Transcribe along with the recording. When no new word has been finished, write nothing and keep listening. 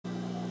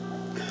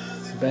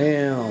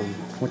Bam!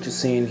 What you're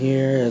seeing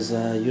here is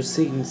you're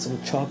seeing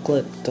some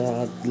chocolate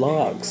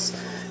logs,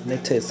 and they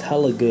taste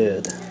hella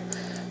good.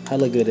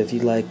 Hella good if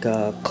you like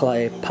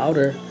clay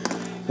powder.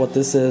 What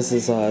this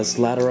is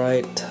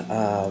laterite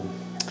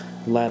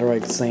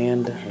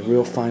sand, a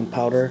real fine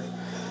powder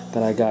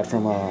that I got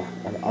from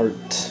an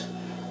art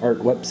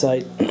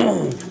website.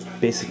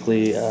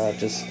 Basically,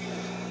 just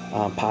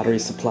pottery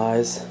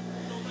supplies,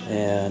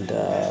 and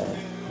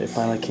it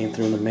finally came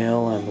through in the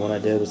mail. And what I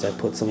did was I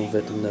put some of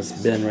it in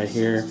this bin right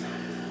here,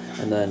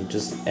 and then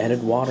just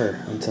added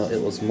water until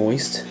it was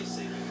moist,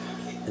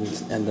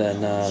 and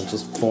then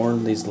just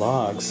formed these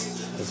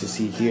logs, as you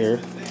see here,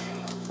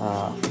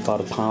 about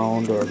a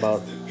pound or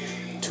about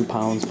 2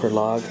 pounds per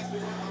log.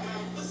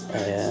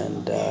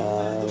 And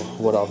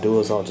what I'll do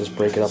is I'll just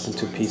break it up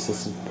into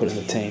pieces and put it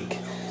in the tank.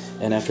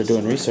 And after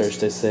doing research,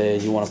 they say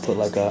you want to put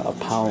like a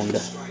pound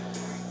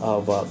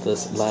of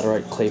this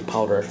laterite clay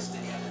powder,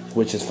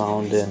 which is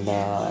found in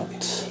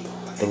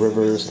the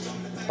rivers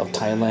of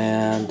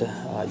Thailand.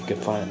 You can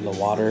find it in the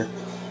water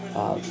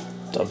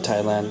of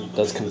Thailand.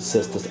 Does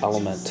consist this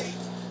element.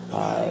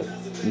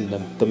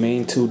 The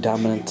main two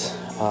dominant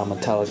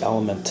metallic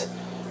element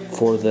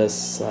for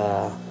this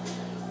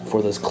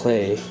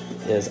clay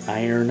is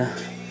iron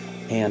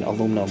and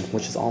aluminum,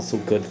 which is also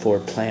good for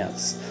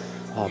plants.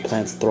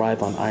 Plants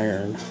thrive on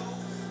iron.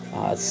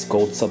 It's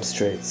gold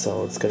substrate,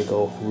 so it's going to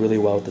go really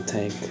well with the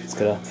tank. It's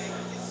going to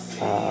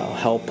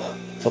help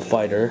the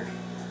fighter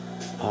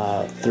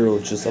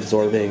through just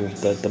absorbing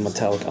the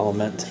metallic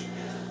element,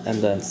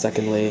 and then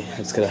secondly,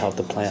 it's going to help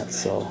the plants.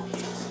 So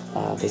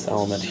this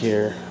element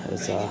here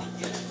is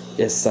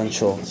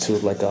essential to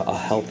like a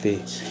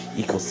healthy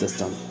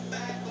ecosystem.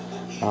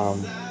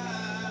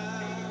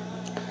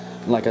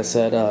 Like I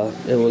said,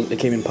 it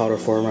came in powder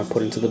form. I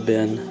put it into the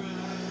bin,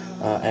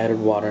 added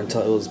water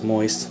until it was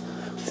moist,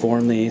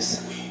 formed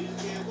these,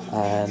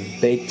 and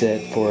baked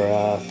it for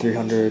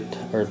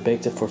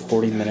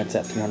 40 minutes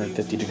at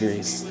 350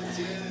 degrees.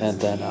 And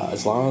then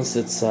as long as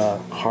it's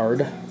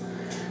hard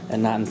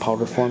and not in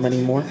powder form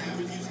anymore,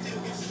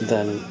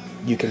 then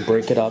you can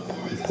break it up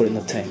and put it in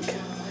the tank,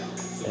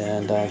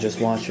 and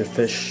just watch your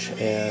fish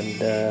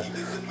and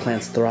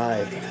plants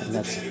thrive. And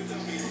that's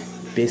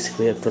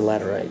basically it for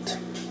laterite.